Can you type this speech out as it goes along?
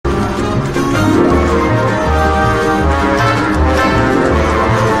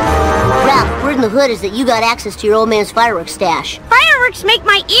from the hood is that you got access to your old man's fireworks stash. Fireworks make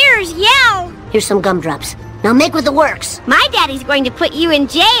my ears yell. Here's some gumdrops. Now make with the works. My daddy's going to put you in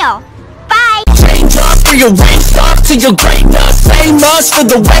jail. Bye. Change up for your ranks up to your greatness. Famous for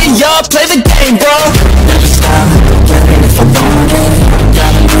the way up, play the game, bro. Never stop, get it if I want it.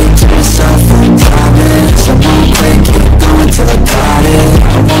 Gotta make to myself a promise. I won't quit, keep going till I got it.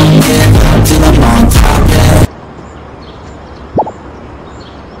 I won't give up till I'm on top, yeah.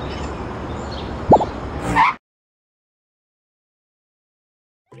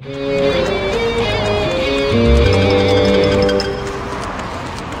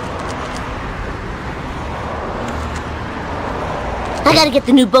 I gotta get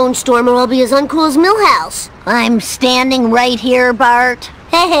the new Bone Storm or I'll be as uncool as Millhouse. I'm standing right here, Bart.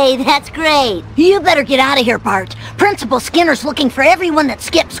 Hey, that's great. You better get out of here, Bart. Principal Skinner's looking for everyone that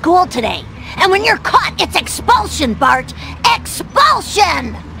skipped school today. And when you're caught, it's expulsion, Bart.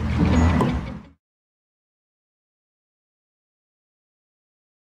 Expulsion!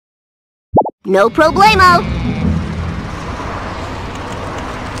 No problemo.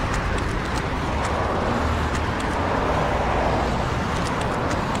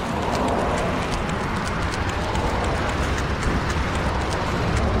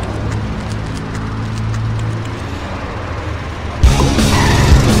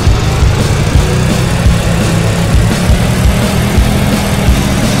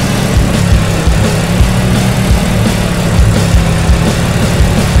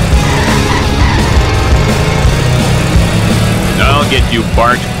 Get you,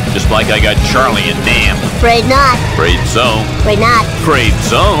 Bart, just like I got Charlie and Nam. Afraid not. Afraid so. Afraid not. Afraid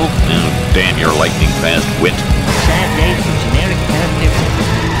so. Oh, damn your lightning-fast wit. Sad day for generic characters.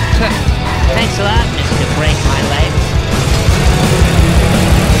 Thanks a lot, Mr. Break My Legs.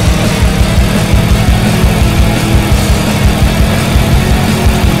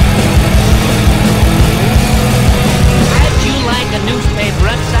 How'd you like a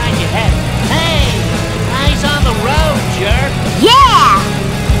newspaper upside your head? Hey, eyes on the road, jerk. Yeah!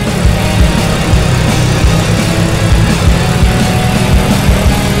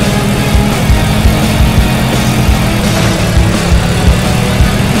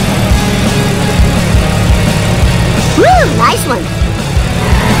 Woo! Nice one!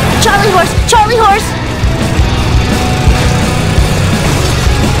 Charlie horse! Charlie horse!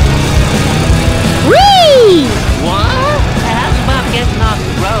 Whee! What? How's about getting off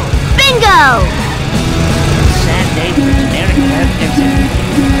the road? Bingo! Sad day for generic characters.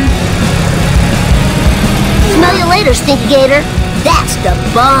 Smell you later, Stinky Gator. That's the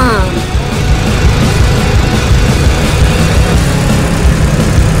bomb.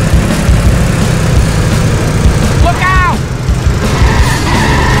 Look out!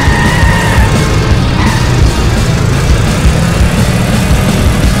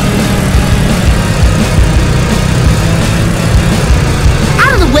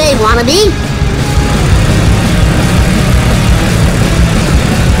 Out of the way, wannabe.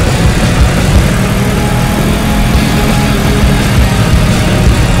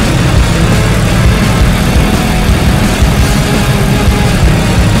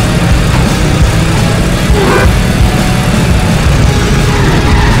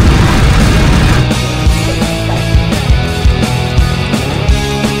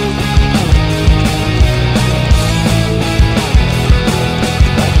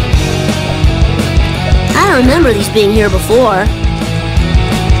 I don't remember these being here before.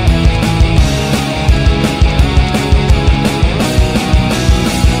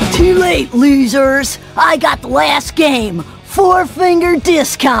 Too late, losers. I got the last game. 4-finger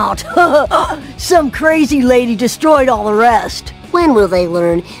discount. Some crazy lady destroyed all the rest. When will they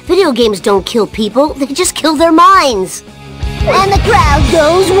learn? Video games don't kill people, they just kill their minds. And the crowd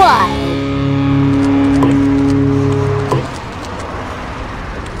goes wild.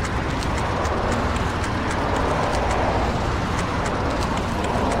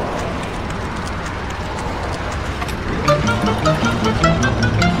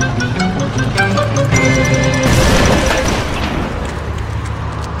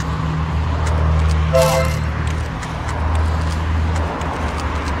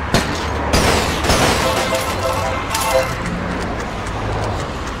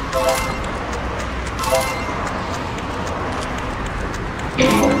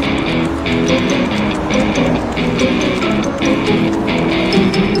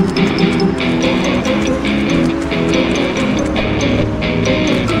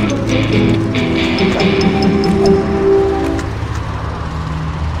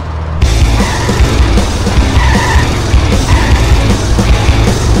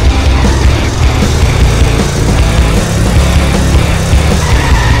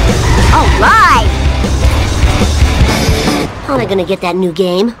 gonna get that new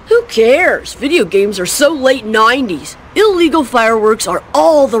game. Who cares? Video games are so late 90s. Illegal fireworks are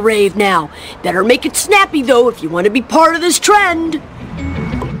all the rave now. Better make it snappy, though, if you want to be part of this trend.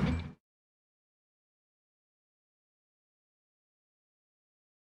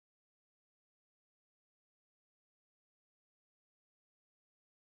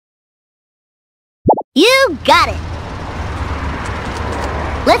 You got it!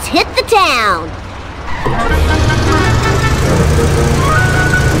 Let's hit the town!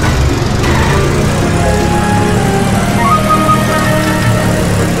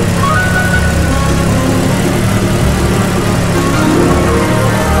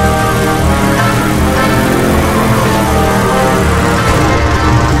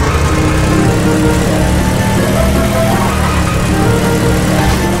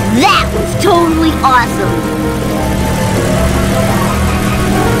 That was totally awesome!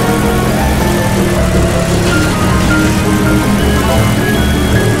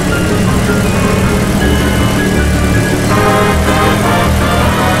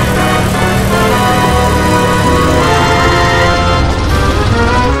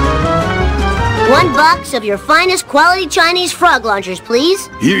 $1 of your finest quality Chinese frog launchers, please.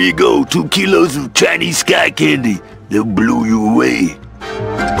 Here you go, 2 kilos of Chinese sky candy. They'll blow you away.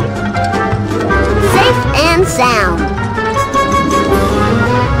 Safe and sound.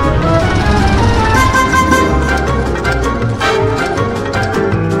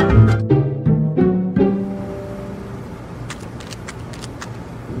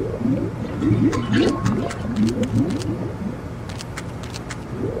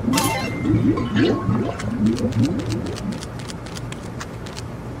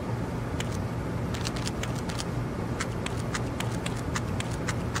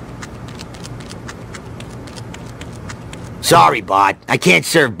 Sorry, Bart. I can't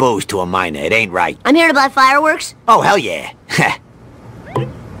serve booze to a minor. It ain't right. I'm here to buy fireworks. Oh, hell yeah.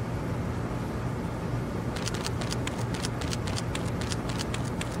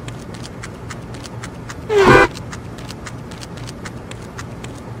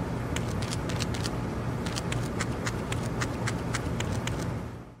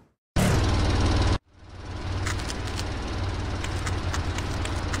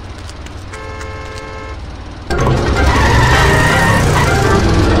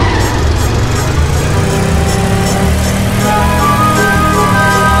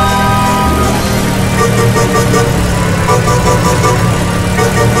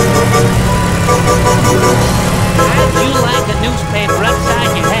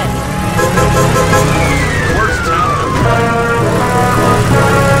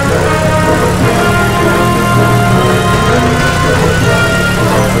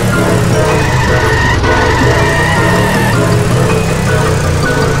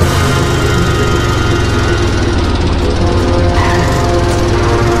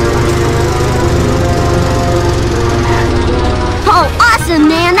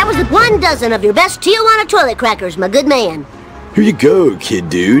 $1 of your best Tijuana toilet crackers, my good man. Here you go, kid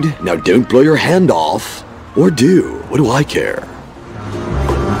dude. Now don't blow your hand off. Or do. What do I care?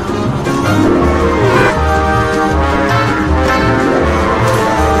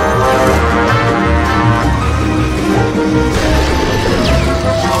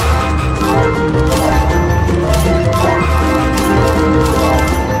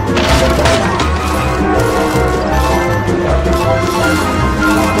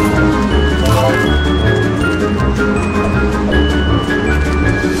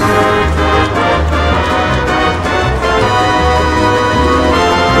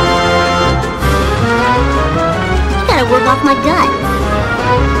 Work off my gut.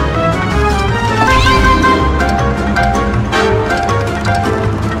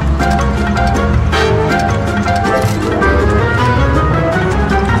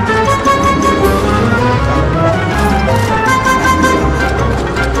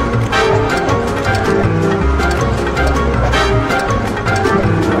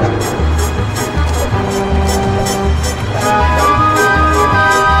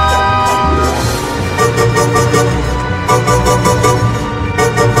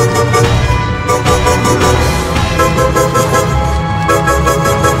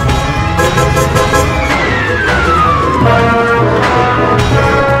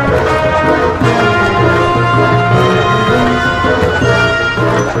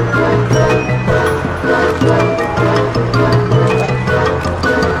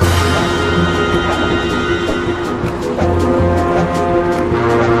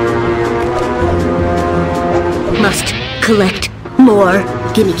 Must collect more.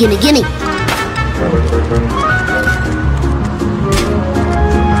 Gimme, gimme, gimme.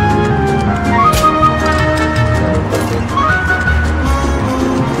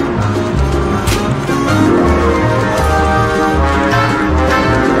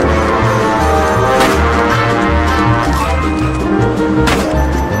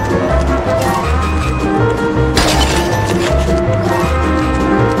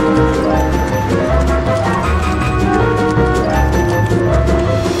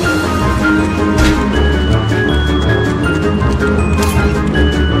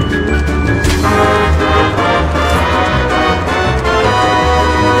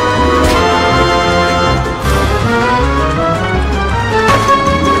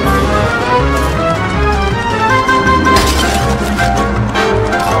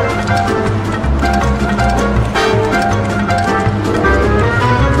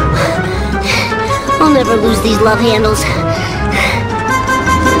 love handles.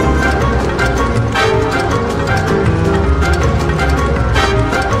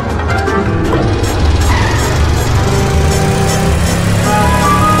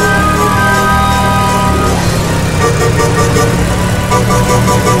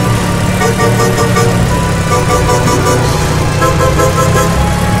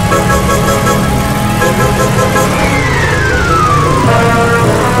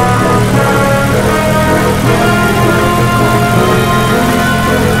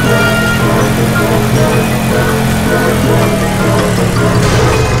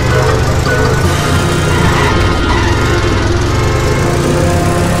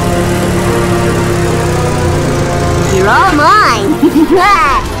 You're all mine.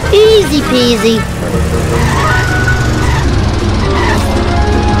 Easy peasy.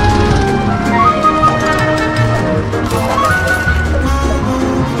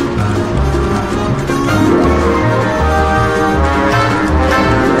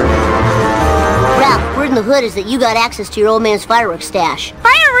 Ralph, word in the hood is that you got access to your old man's fireworks stash.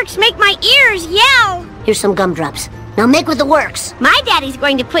 Fireworks make my ears yell. Here's some gumdrops. Now make with the works. My daddy's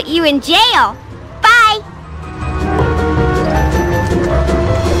going to put you in jail. Bye.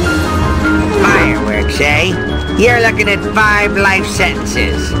 Fireworks, eh? You're looking at 5 life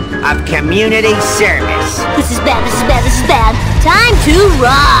sentences of community service. This is bad, this is bad, this is bad. Time to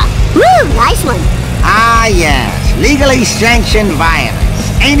rock. Woo, nice one. Ah, yes. Legally sanctioned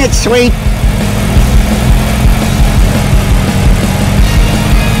violence. Ain't it sweet?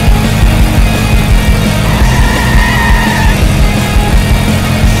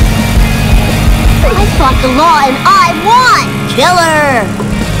 I fought the law and I won! Killer!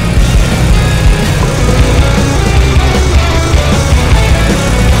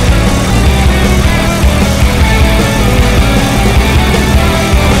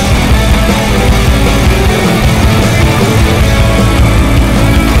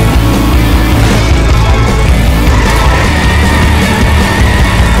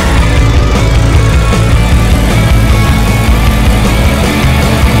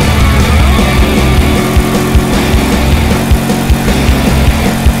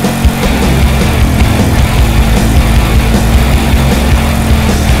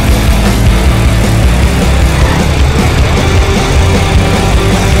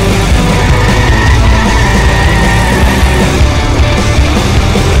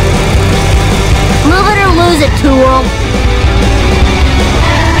 Tool.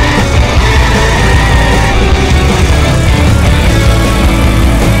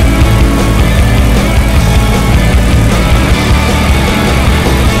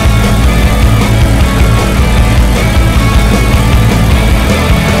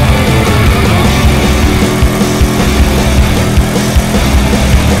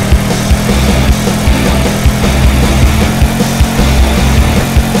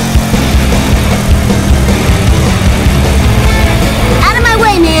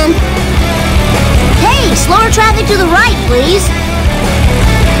 Slower traffic to the right, please.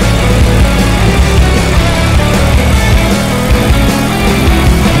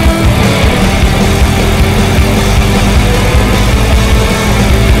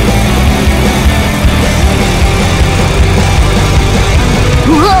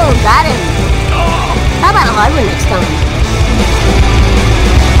 Whoa, got him. How about a hard one next time?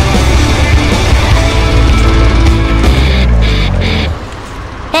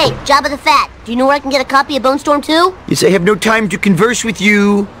 Hey, Jabba the Fat, do you know where I can get a copy of Bone Storm 2? Yes, I have no time to converse with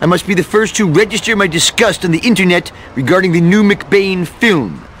you. I must be the first to register my disgust on the internet regarding the new McBain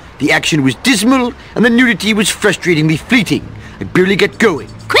film. The action was dismal, and the nudity was frustratingly fleeting. I barely got going.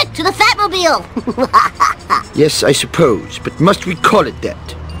 Quick, to the Fatmobile! Yes, I suppose, but must we call it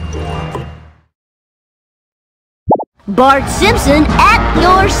that? Bart Simpson at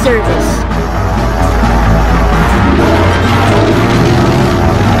your service.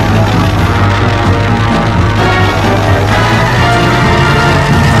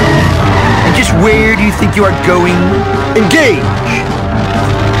 Just where do you think you are going? Engage!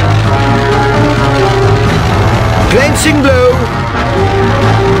 Glancing blow!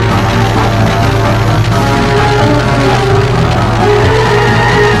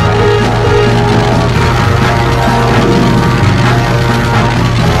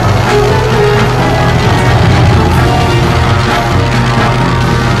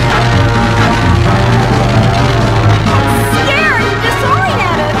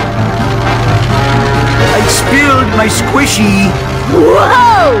 My squishy.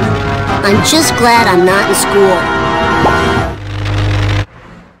 Whoa! I'm just glad I'm not in school.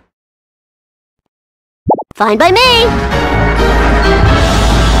 Fine by me.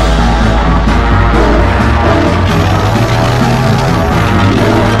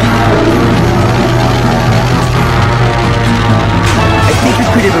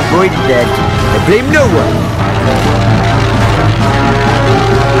 that. I blame no one.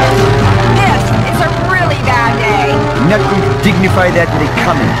 This is a really bad day. I'm not going to dignify that with a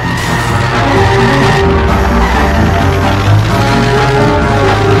comment.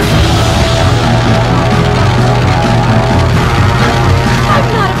 I'm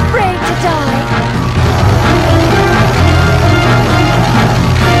not afraid to die.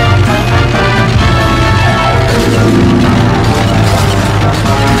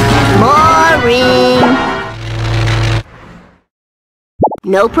 Boring.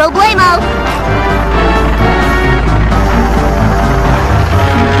 No problemo.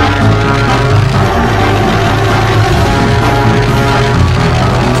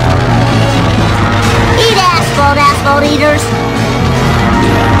 Eat asphalt, asphalt eaters.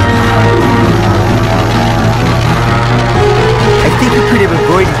 I think we could have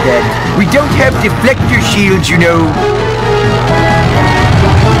avoided that. We don't have deflector shields, you know.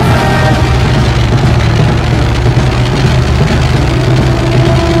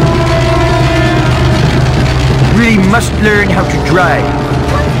 Really must learn how to drive.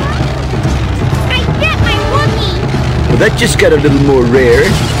 I hit my Wookie! Well, that just got a little more rare.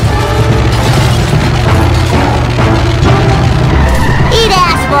 Eat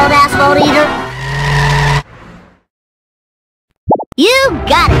asphalt, asphalt eater. You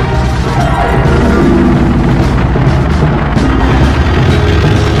got it.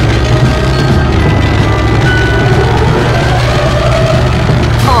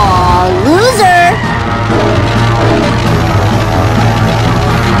 Aw, loser.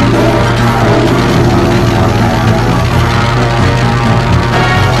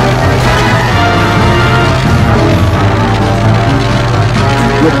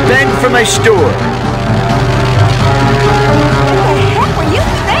 You're banned from my store. What were you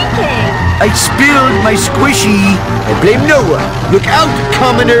thinking? I spilled my squishy. I blame no one. Look out,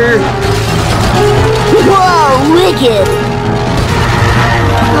 commoner. Whoa, wicked.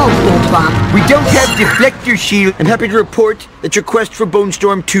 Oh, Bump. We don't have deflector shield. I'm happy to report that your quest for Bone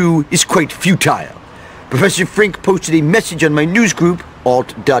Storm 2 is quite futile. Professor Frink posted a message on my news group,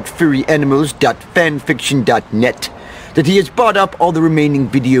 alt.furryanimals.fanfiction.net, that he has bought up all the remaining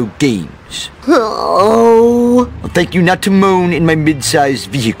video games. Oh. I'll thank you not to moan in my mid-sized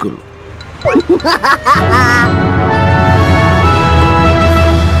vehicle.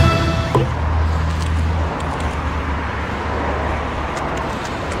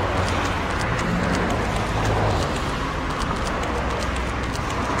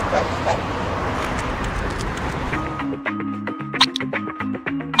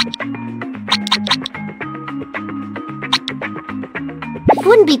 It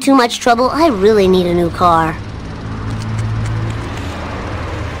wouldn't be too much trouble. I really need a new car.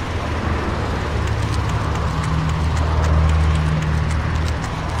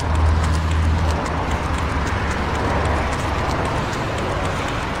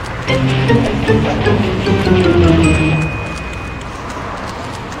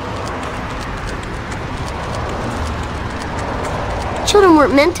 Children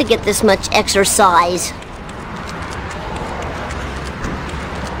weren't meant to get this much exercise.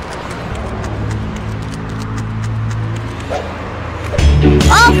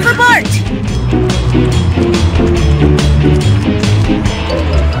 All for Bart!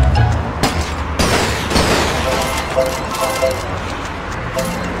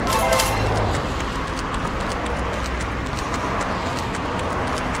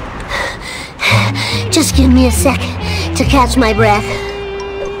 Just give me a sec to catch my breath.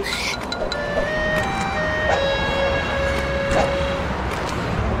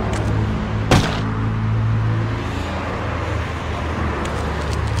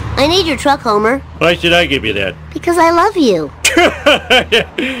 I need your truck, Homer. Why should I give you that? Because I love you.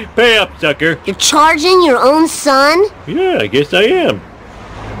 Pay up, sucker. You're charging your own son? Yeah, I guess I am.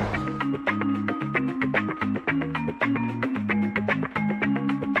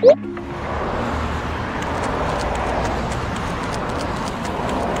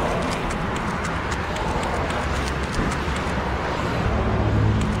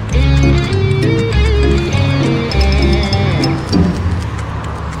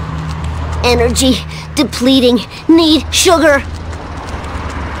 Energy depleting. Need sugar.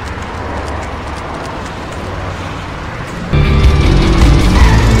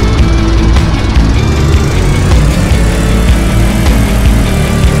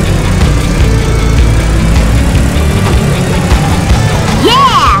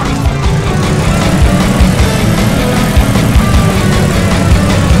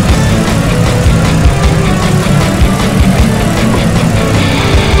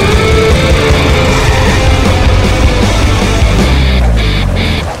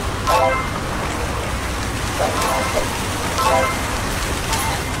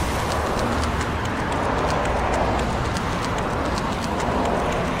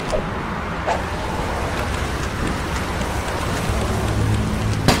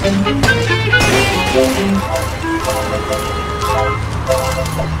 I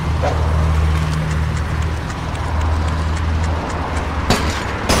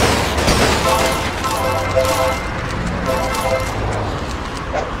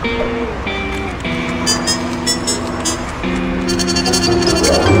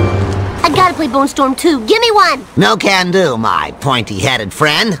gotta play Bone Storm 2. Give me one! No can do, my pointy-headed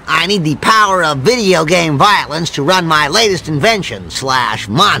friend. I need the power of video game violence to run my latest invention /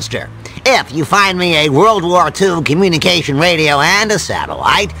 monster. If you find me a World War II communication radio and a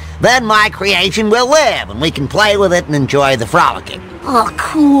satellite, then my creation will live and we can play with it and enjoy the frolicking. Oh,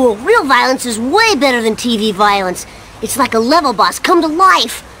 cool. Real violence is way better than TV violence. It's like a level boss come to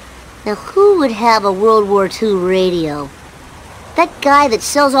life. Now, who would have a World War II radio? That guy that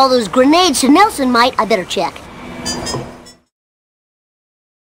sells all those grenades to Nelson might. I better check.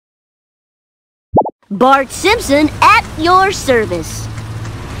 Bart Simpson at your service.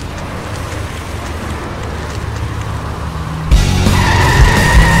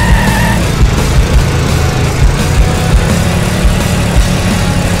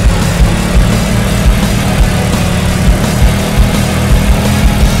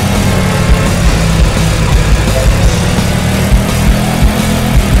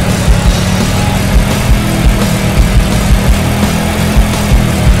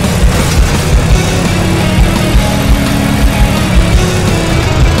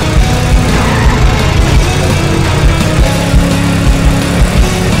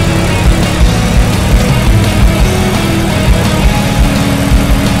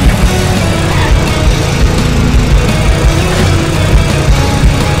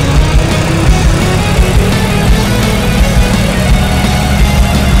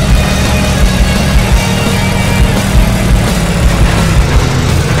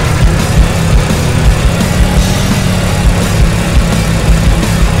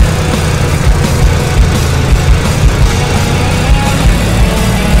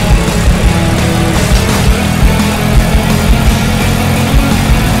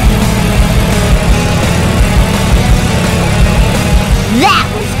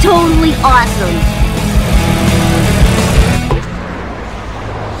 Totally awesome.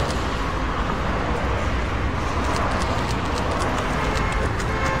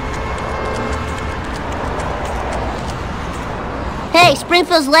 Hey,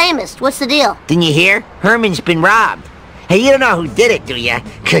 Springfield's lamest. What's the deal? Didn't you hear? Herman's been robbed. Hey, you don't know who did it, do you?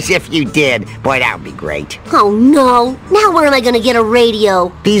 'Cause if you did, boy, that would be great. Oh, no. Now where am I gonna get a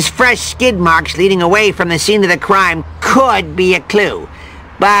radio? These fresh skid marks leading away from the scene of the crime could be a clue.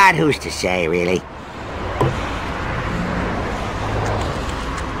 But who's to say, really?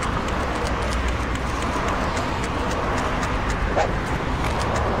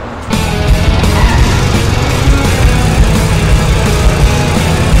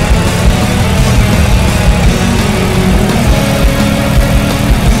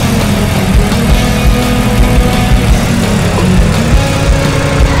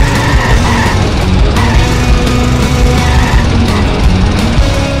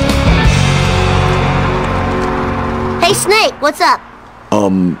 Hey, Snake, what's up?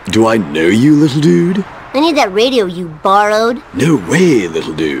 Do I know you, little dude? I need that radio you borrowed. No way,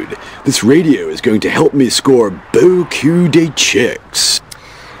 little dude. This radio is going to help me score beaucoup de chicks.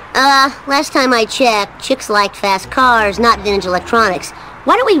 Last time I checked, chicks liked fast cars, not vintage electronics.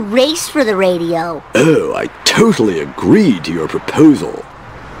 Why don't we race for the radio? Oh, I totally agree to your proposal.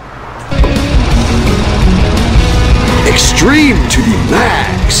 Extreme to the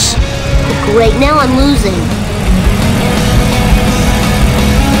max! Great, now I'm losing.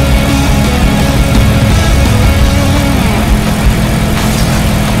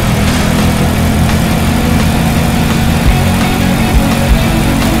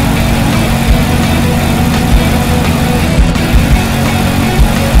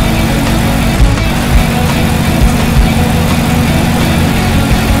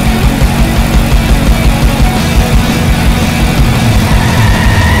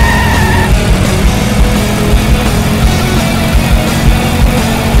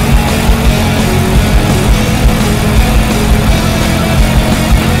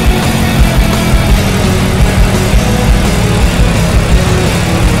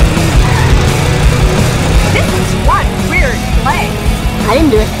 I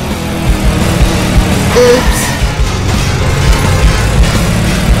didn't do it. Oops.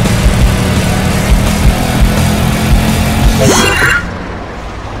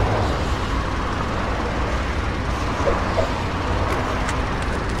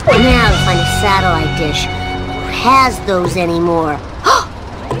 Now to find a satellite dish. Who has those anymore?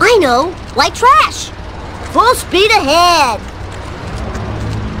 I know! White trash! Full speed ahead!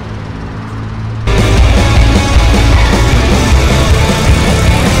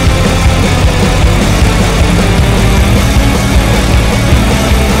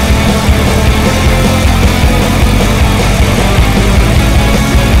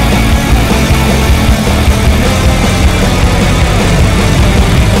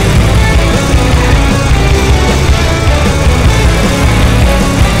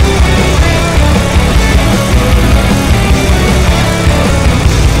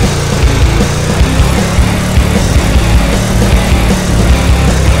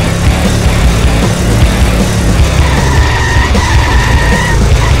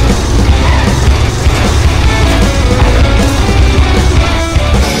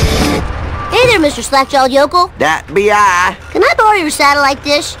 Mr. Slackjawed Yokel? That be I. Can I borrow your satellite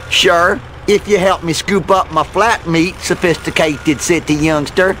dish? Sure, if you help me scoop up my flat meat, sophisticated city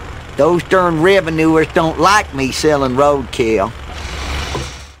youngster. Those darn revenuers don't like me selling roadkill.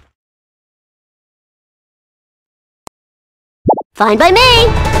 Fine by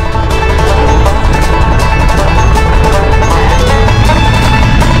me.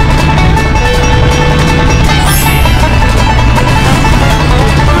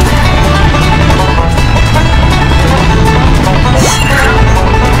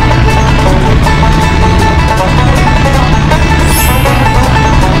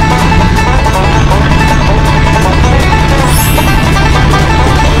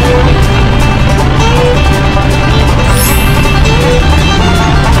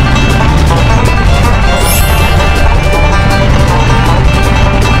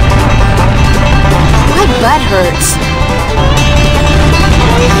 That hurts.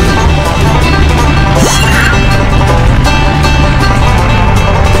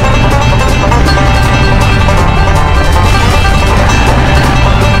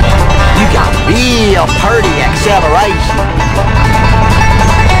 You got real purty acceleration.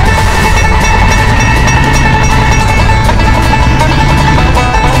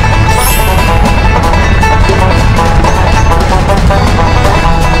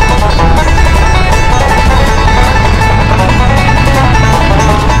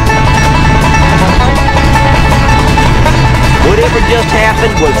 Whatever just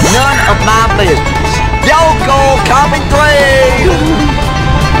happened was none of my business. Yokel coming through!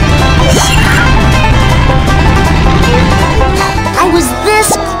 I was this...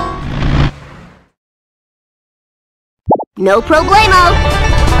 No problemo.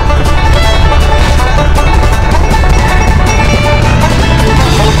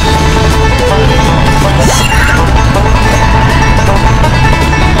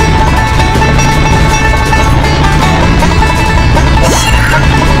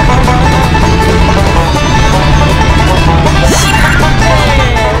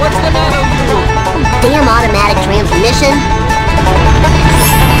 Damn automatic transmission.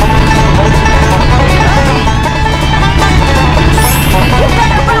 You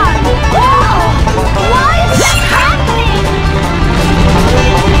better run! Whoa! Why is this happening?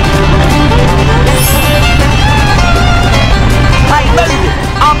 Hey, move it!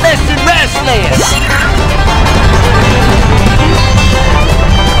 I'm missing restless!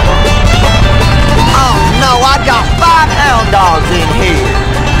 Oh no, I got 5 hound dogs in here!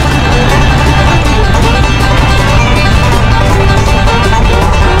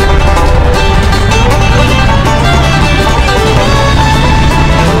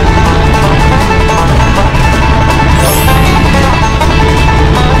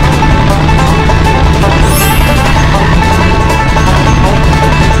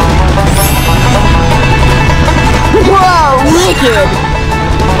 Whoa, wicked!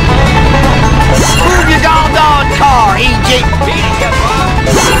 Move your doggone car, Egypt! I'm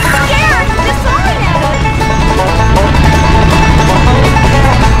scared! Disoriented!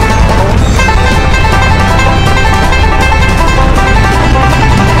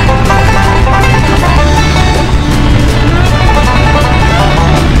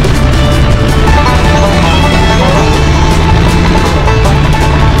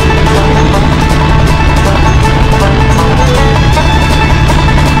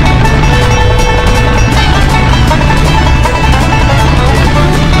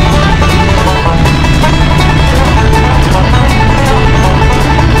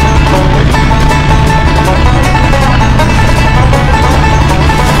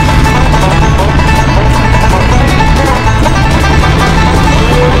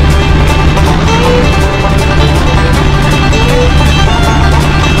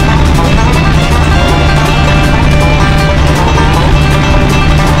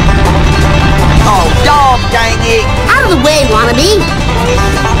 Out of the way, wannabe!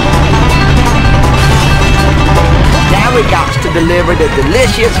 Now we got to deliver the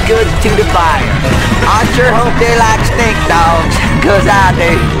delicious goods to the buyer. I sure hope they like stink dogs, 'cause I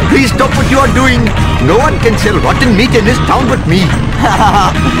do. Please stop what you are doing. No one can sell rotten meat in this town but me.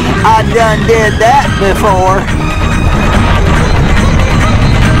 I done did that before.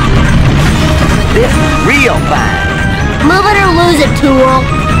 This is real fine. Move it or lose it, tool.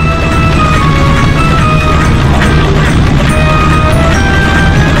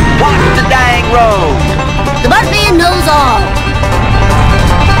 Watch the dang road. The Bartman knows all.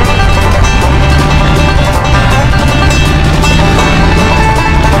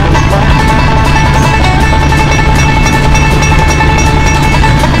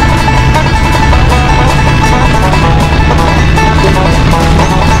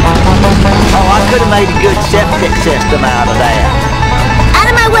 Oh, I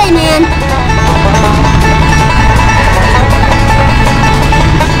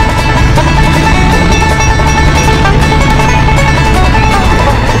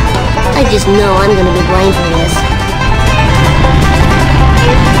just know I'm gonna be blamed for this.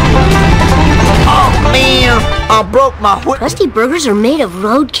 Oh, man! I broke my whip. Krusty Burgers are made of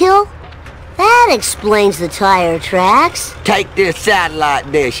roadkill? That explains the tire tracks. Take this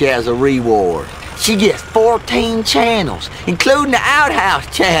satellite dish as a reward. She gets 14 channels, including the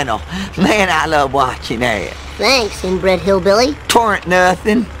Outhouse channel. Man, I love watching that. Thanks, inbred hillbilly. Torrent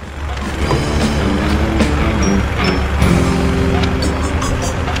nothing.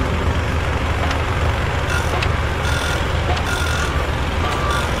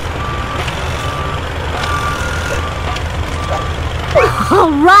 All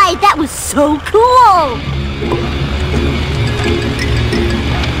right, that was so cool!